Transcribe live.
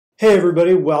Hey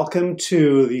everybody, welcome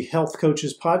to the Health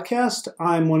Coaches Podcast.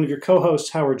 I'm one of your co-hosts,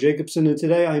 Howard Jacobson, and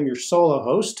today I'm your solo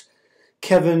host.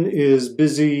 Kevin is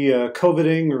busy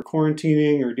COVIDing or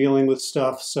quarantining or dealing with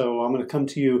stuff, so I'm going to come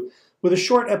to you with a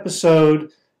short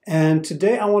episode, and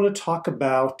today I want to talk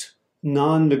about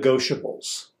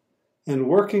non-negotiables and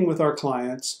working with our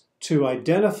clients to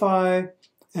identify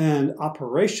and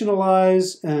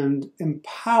operationalize and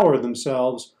empower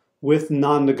themselves with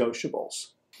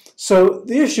non-negotiables. So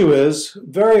the issue is,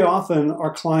 very often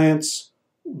our clients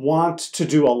want to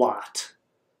do a lot,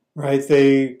 right?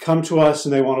 They come to us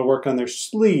and they want to work on their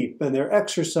sleep and their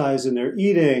exercise and their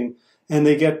eating, and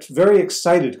they get very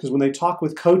excited because when they talk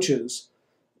with coaches,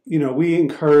 we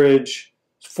encourage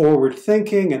forward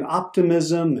thinking and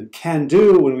optimism and can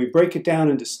do when we break it down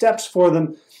into steps for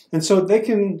them. And so they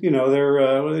can, what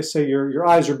do they say, your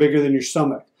eyes are bigger than your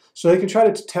stomach. So they can try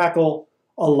to tackle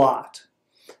a lot.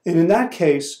 And in that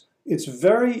case, it's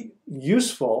very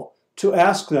useful to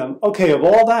ask them, okay, of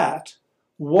all that,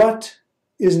 what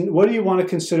do you want to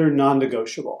consider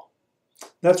non-negotiable?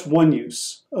 That's one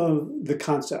use of the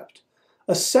concept.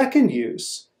 A second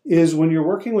use is when you're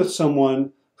working with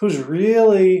someone who's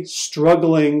really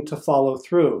struggling to follow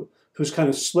through, who's kind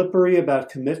of slippery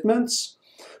about commitments,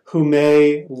 who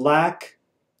may lack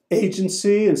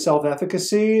agency and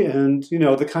self-efficacy, and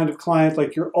the kind of client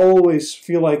like you always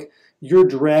feel like you're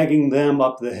dragging them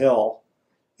up the hill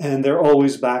and they're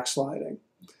always backsliding.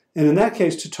 And in that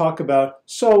case, to talk about,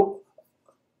 so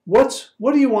what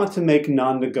do you want to make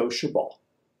non-negotiable?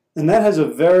 And that has a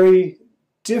very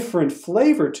different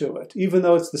flavor to it, even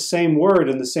though it's the same word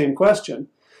and the same question.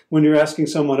 When you're asking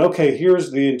someone, okay,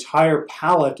 here's the entire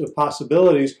palette of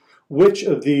possibilities, which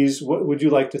of these what would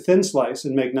you like to thin slice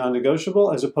and make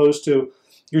non-negotiable, as opposed to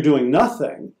you're doing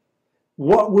nothing.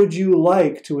 What would you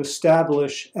like to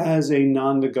establish as a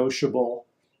non-negotiable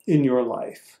in your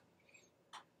life?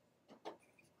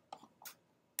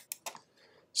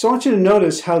 So I want you to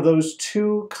notice how those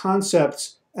two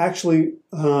concepts actually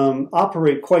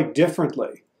operate quite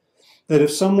differently. That if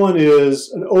someone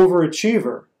is an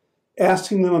overachiever,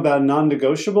 asking them about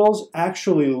non-negotiables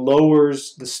actually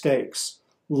lowers the stakes,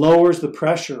 lowers the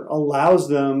pressure, allows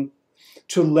them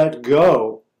to let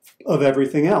go of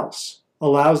everything else.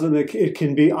 Allows them, it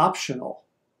can be optional.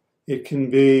 It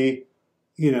can be,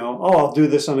 I'll do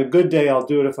this on a good day. I'll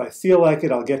do it if I feel like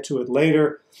it. I'll get to it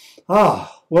later.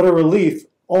 What a relief.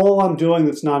 All I'm doing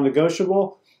that's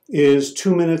non-negotiable is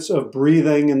 2 minutes of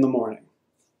breathing in the morning,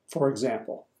 for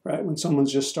example, right? When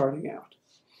someone's just starting out.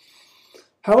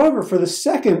 However, for the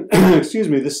second,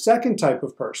 the second type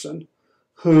of person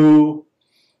who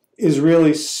is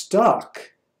really stuck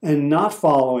and not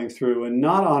following through and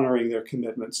not honoring their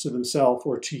commitments to themselves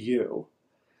or to you,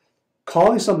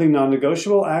 calling something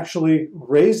non-negotiable actually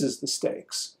raises the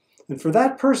stakes. And for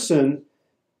that person,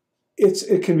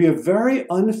 it can be a very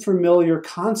unfamiliar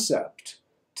concept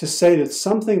to say that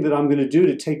something that I'm going to do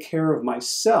to take care of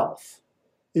myself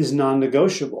is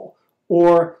non-negotiable,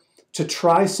 or to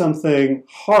try something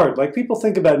hard. Like people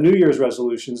think about New Year's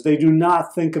resolutions, they do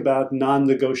not think about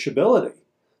non-negotiability.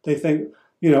 They think,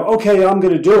 okay, I'm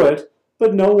going to do it,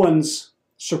 but no one's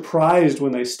surprised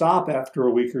when they stop after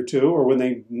a week or two or when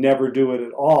they never do it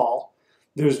at all.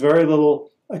 There's very little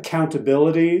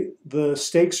accountability. The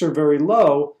stakes are very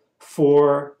low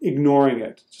for ignoring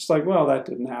it. Just like, well, that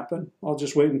didn't happen. I'll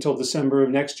just wait until December of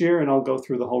next year and I'll go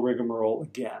through the whole rigmarole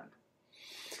again.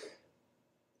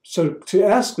 So to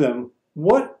ask them,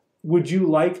 what would you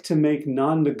like to make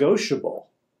non-negotiable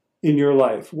in your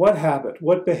life? What habit,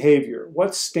 what behavior,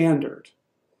 what standard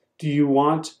do you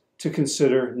want to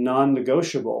consider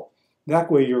non-negotiable?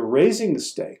 That way you're raising the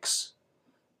stakes.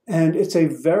 And it's a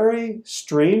very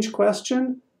strange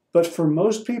question, but for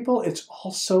most people it's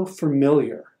also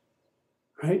familiar,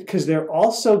 right? Because they're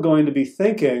also going to be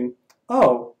thinking,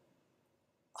 oh,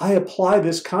 I apply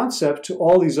this concept to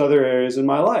all these other areas in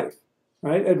my life,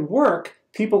 right? At work,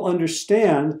 people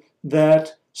understand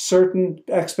that certain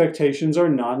expectations are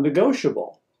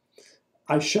non-negotiable.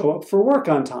 I show up for work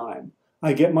on time.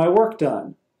 I get my work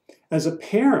done. As a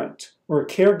parent or a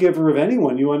caregiver of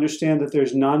anyone, you understand that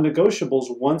there's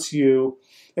non-negotiables once you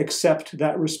accept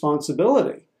that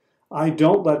responsibility. I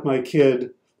don't let my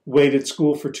kid wait at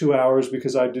school for 2 hours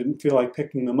because I didn't feel like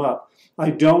picking them up.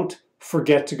 I don't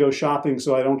forget to go shopping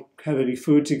so I don't have any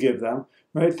food to give them,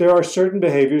 right? There are certain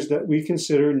behaviors that we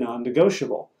consider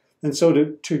non-negotiable. And so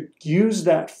to use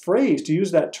that phrase, to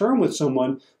use that term with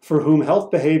someone for whom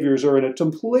health behaviors are in a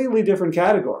completely different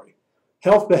category.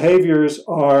 Health behaviors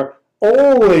are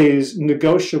always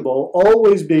negotiable,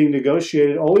 always being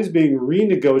negotiated, always being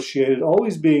renegotiated,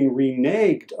 always being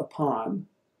reneged upon.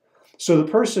 So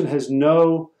the person has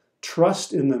no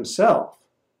trust in themselves,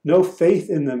 no faith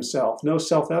in themselves, no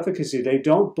self-efficacy. They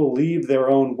don't believe their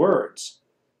own words.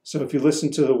 So if you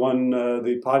listen to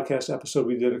the podcast episode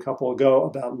we did a couple ago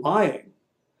about lying,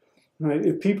 right?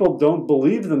 If people don't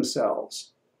believe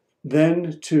themselves,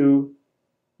 then to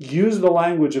use the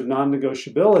language of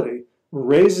non-negotiability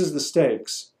raises the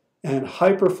stakes and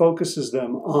hyper-focuses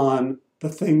them on the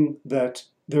thing that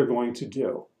they're going to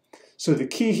do. So the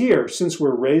key here, since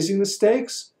we're raising the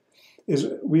stakes, is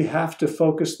we have to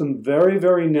focus them very,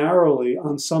 very narrowly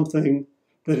on something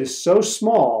that is so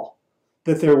small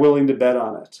that they're willing to bet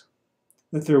on it.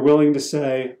 That they're willing to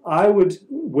say, I would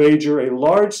wager a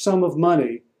large sum of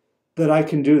money that I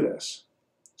can do this.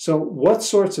 So what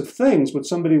sorts of things would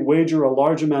somebody wager a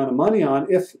large amount of money on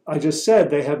if, I just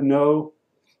said, they have no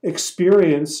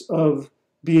experience of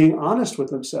being honest with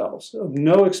themselves, of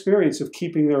no experience of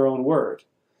keeping their own word?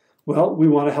 Well, we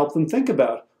want to help them think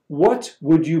about, what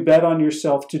would you bet on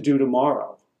yourself to do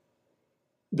tomorrow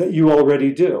that you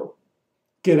already do?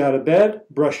 Get out of bed,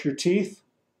 brush your teeth,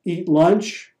 eat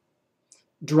lunch,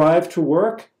 drive to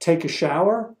work, take a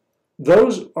shower.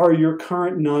 Those are your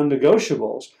current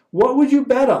non-negotiables. What would you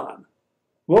bet on?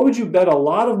 What would you bet a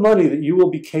lot of money that you will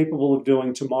be capable of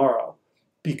doing tomorrow?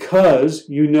 Because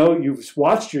you know you've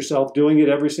watched yourself doing it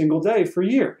every single day for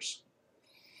years.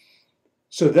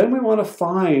 So then we want to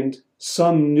find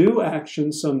some new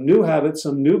action, some new habit,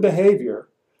 some new behavior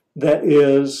that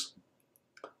is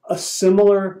a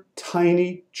similar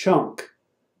tiny chunk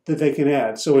that they can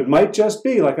add. So it might just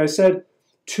be, like I said,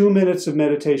 2 minutes of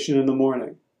meditation in the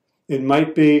morning. It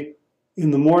might be,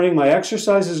 in the morning, my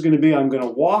exercise is going to be, I'm going to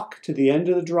walk to the end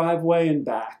of the driveway and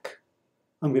back.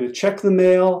 I'm going to check the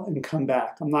mail and come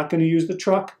back. I'm not going to use the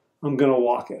truck. I'm going to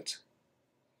walk it.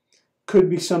 Could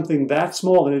be something that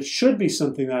small, and it should be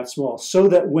something that small, so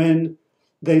that when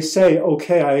they say,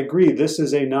 okay, I agree, this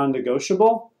is a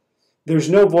non-negotiable, there's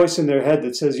no voice in their head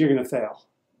that says you're going to fail,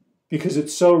 because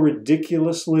it's so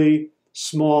ridiculously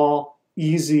small,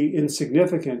 easy,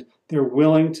 insignificant, they're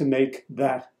willing to make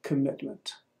that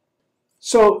commitment.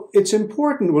 So it's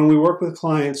important when we work with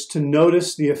clients to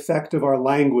notice the effect of our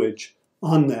language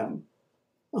on them,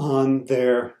 on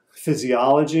their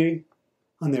physiology,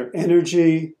 on their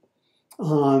energy,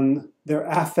 on their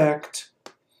affect,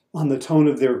 on the tone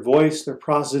of their voice, their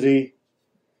prosody.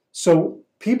 So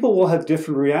people will have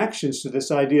different reactions to this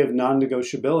idea of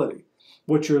non-negotiability.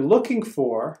 What you're looking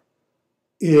for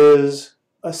is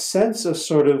a sense of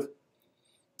sort of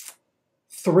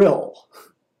thrill,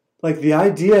 like the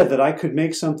idea that I could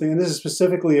make something, and this is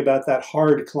specifically about that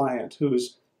hard client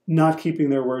who's not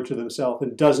keeping their word to themselves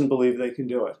and doesn't believe they can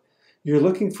do it. You're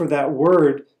looking for that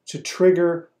word to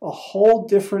trigger a whole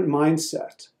different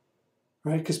mindset,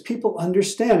 right? Because people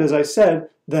understand, as I said,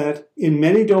 that in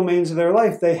many domains of their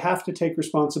life, they have to take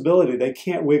responsibility. They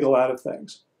can't wiggle out of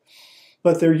things.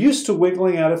 But they're used to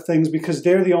wiggling out of things because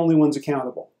they're the only ones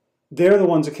accountable. They're the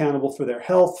ones accountable for their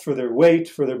health, for their weight,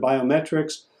 for their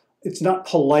biometrics. It's not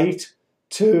polite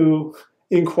to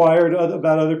inquire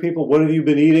about other people. What have you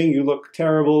been eating? You look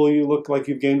terrible. You look like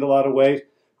you've gained a lot of weight,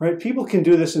 right? People can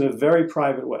do this in a very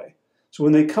private way. So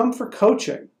when they come for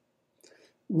coaching,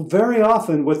 very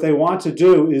often what they want to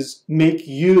do is make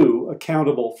you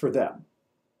accountable for them,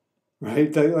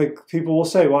 right? Like people will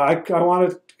say, well, I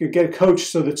want to get a coach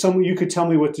so that you could tell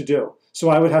me what to do. So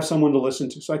I would have someone to listen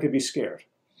to, so I could be scared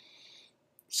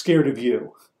of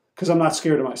you, because I'm not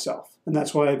scared of myself. And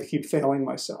that's why I keep failing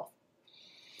myself.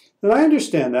 And I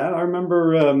understand that. I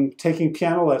remember taking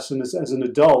piano lessons as an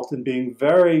adult and being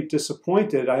very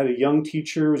disappointed. I had a young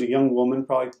teacher, who was a young woman,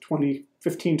 probably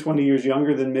 15, 20 years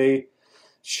younger than me.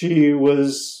 She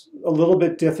was a little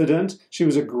bit diffident. She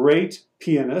was a great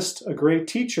pianist, a great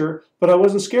teacher, but I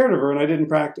wasn't scared of her and I didn't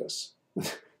practice.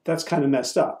 That's kind of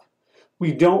messed up.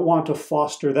 We don't want to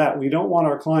foster that. We don't want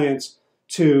our clients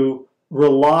to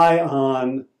rely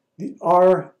on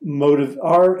our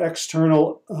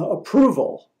external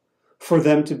approval for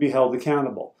them to be held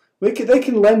accountable. They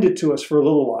can lend it to us for a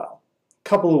little while, a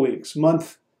couple of weeks,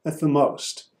 month at the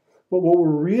most. But what we're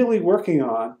really working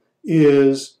on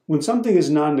is when something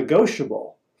is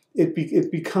non-negotiable,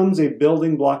 it becomes a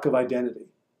building block of identity.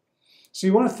 So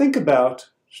you want to think about,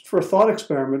 for a thought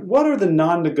experiment, what are the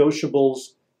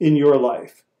non-negotiables in your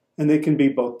life? And they can be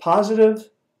both positive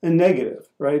and negative,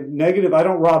 right? Negative, I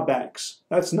don't rob banks.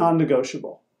 That's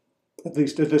non-negotiable, at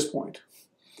least at this point.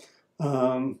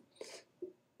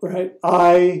 Right?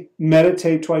 I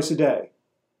meditate twice a day.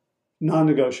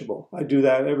 Non-negotiable. I do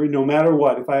that no matter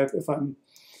what. If I'm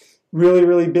really,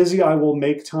 really busy, I will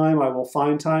make time. I will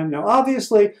find time. Now,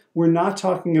 obviously, we're not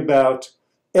talking about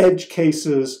edge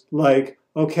cases like,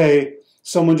 okay,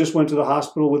 someone just went to the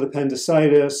hospital with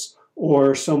appendicitis,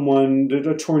 or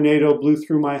a tornado blew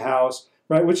through my house,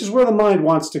 right? Which is where the mind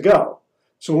wants to go.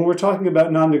 So when we're talking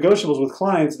about non-negotiables with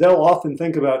clients, they'll often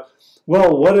think about,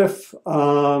 well, what if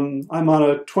I'm on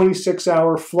a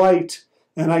 26-hour flight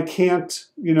and I can't,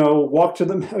 walk to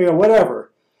them,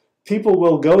 whatever. People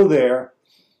will go there.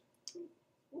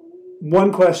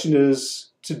 One question is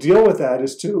to deal with that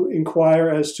is to inquire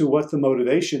as to what the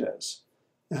motivation is.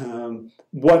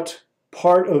 What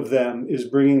part of them is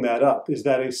bringing that up? Is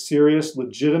that a serious,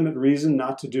 legitimate reason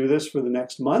not to do this for the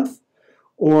next month?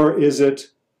 Or is it,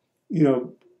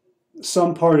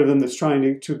 some part of them that's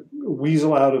trying to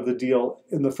weasel out of the deal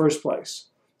in the first place?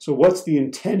 So what's the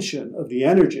intention of the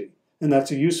energy? And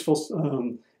that's a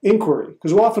useful inquiry,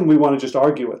 because often we want to just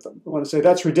argue with them. We want to say,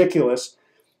 that's ridiculous.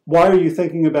 Why are you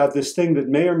thinking about this thing that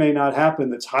may or may not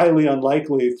happen, that's highly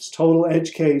unlikely, it's total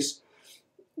edge case?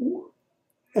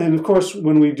 And of course,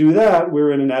 when we do that,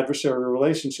 we're in an adversarial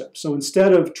relationship. So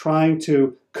instead of trying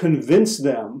to convince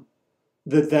them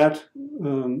that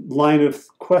line of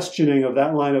questioning, of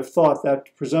that line of thought, that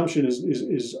presumption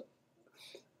is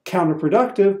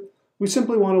counterproductive, we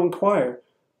simply want to inquire.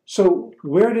 So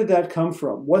where did that come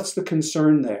from? What's the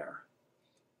concern there?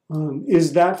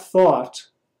 Is that thought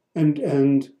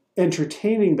and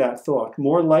entertaining that thought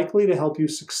more likely to help you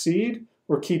succeed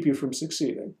or keep you from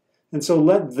succeeding? And so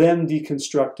let them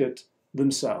deconstruct it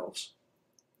themselves.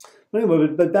 Anyway,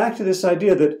 but back to this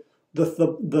idea that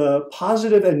the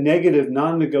positive and negative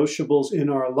non-negotiables in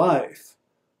our life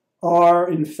are,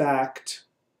 in fact,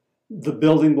 the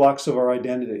building blocks of our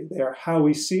identity. They are how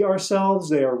we see ourselves.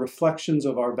 They are reflections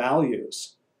of our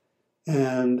values.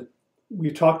 And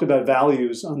we talked about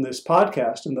values on this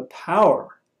podcast and the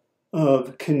power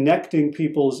of connecting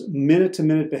people's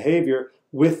minute-to-minute behavior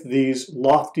with these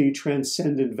lofty,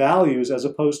 transcendent values, as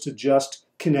opposed to just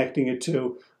connecting it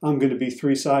to, I'm going to be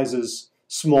 3 sizes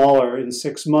smaller in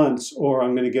 6 months, or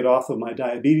I'm going to get off of my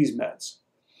diabetes meds.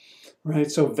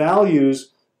 Right? So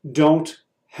values don't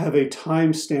have a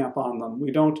time stamp on them.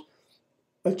 We don't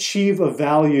achieve a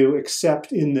value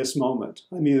except in this moment.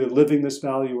 I'm either living this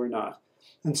value or not.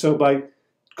 And so by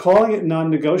calling it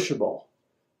non-negotiable,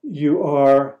 you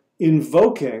are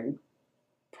invoking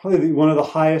probably one of the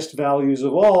highest values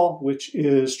of all, which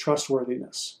is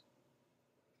trustworthiness.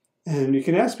 And you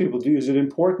can ask people, is it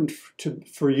important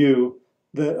for you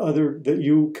that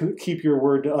you keep your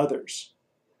word to others?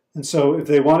 And so if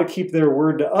they want to keep their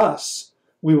word to us,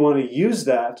 we want to use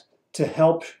that to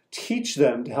help teach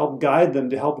them, to help guide them,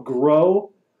 to help grow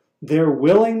their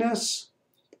willingness,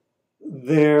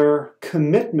 their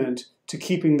commitment to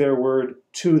keeping their word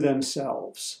to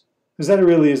themselves. Because that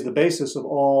really is the basis of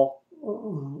all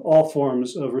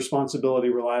forms of responsibility,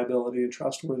 reliability, and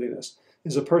trustworthiness.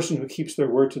 Is a person who keeps their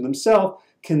word to themselves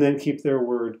can then keep their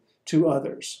word to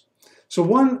others. So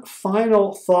one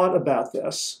final thought about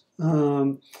this,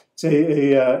 it's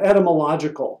a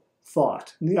etymological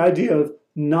thought, the idea of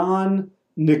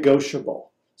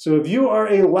non-negotiable. So if you are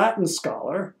a Latin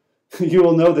scholar, you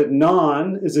will know that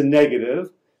non is a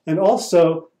negative, and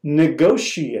also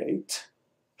negotiate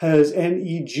has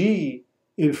neg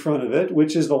in front of it,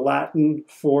 which is the Latin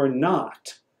for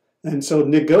not. And so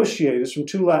negotiate is from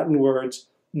 2 Latin words,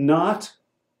 not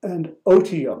and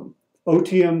otium.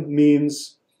 Otium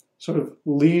means sort of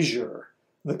leisure,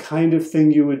 the kind of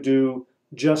thing you would do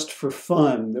just for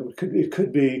fun. It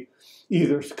could be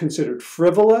either considered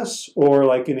frivolous, or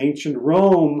like in ancient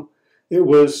Rome, it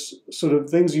was sort of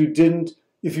things you didn't,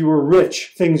 if you were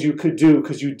rich, things you could do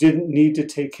because you didn't need to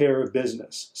take care of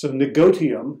business. So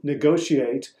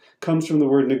negotiate, comes from the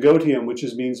word negotium, which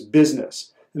means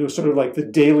business. And it was sort of like the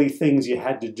daily things you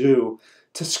had to do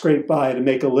to scrape by, to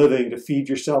make a living, to feed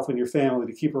yourself and your family,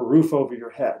 to keep a roof over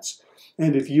your heads.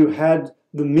 And if you had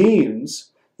the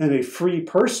means, and a free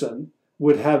person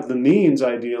would have the means,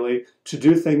 ideally, to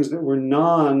do things that were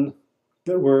to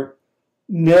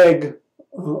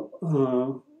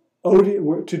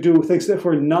do things that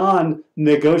were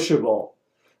non-negotiable,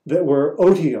 that were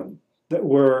otium, that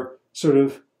were sort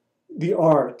of the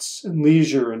arts and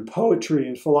leisure and poetry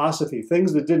and philosophy,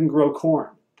 things that didn't grow corn,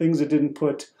 things that didn't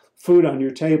put food on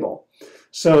your table.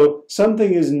 So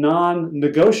something is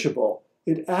non-negotiable.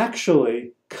 It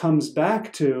actually comes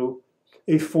back to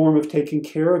a form of taking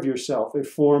care of yourself, a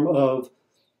form of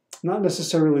not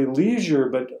necessarily leisure,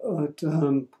 but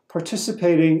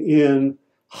participating in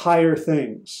higher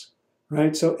things,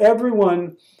 right? So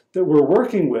everyone that we're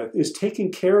working with is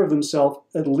taking care of themselves,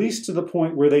 at least to the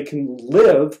point where they can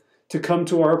live to come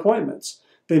to our appointments.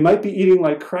 They might be eating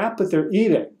like crap, but they're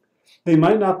eating. They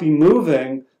might not be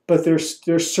moving, but they're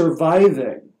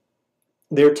surviving.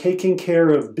 they're taking care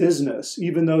of business,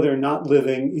 even though they're not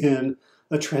living in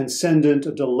a transcendent,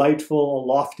 a delightful, a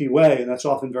lofty way, and that's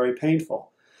often very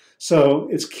painful. So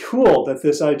it's cool that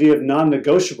this idea of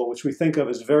non-negotiable, which we think of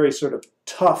as very sort of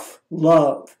tough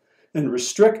love and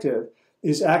restrictive,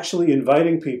 is actually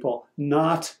inviting people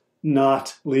not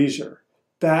leisure,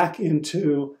 back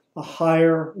into a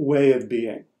higher way of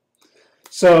being.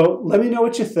 So let me know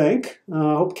what you think.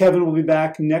 I hope Kevin will be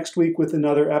back next week with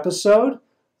another episode.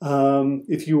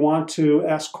 If you want to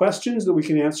ask questions that we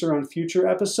can answer on future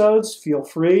episodes, feel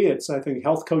free. It's, I think,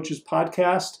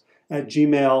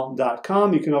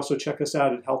 healthcoachespodcast@gmail.com. You can also check us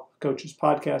out at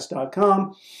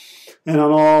healthcoachespodcast.com and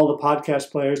on all the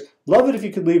podcast players. Love it if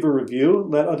you could leave a review.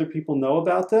 Let other people know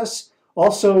about this.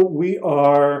 Also, we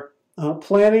are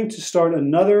planning to start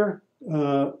another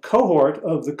cohort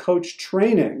of the coach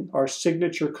training, our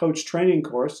signature coach training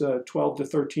course, a 12 to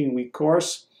 13 week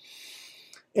course,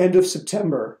 end of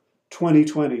September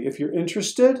 2020. If you're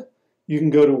interested, you can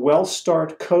go to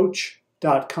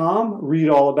WellStartCoach.com, read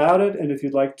all about it, and if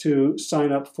you'd like to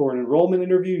sign up for an enrollment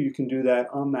interview, you can do that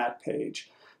on that page.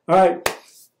 All right,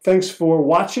 thanks for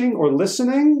watching or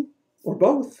listening, or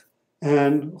both,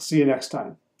 and we'll see you next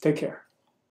time. Take care.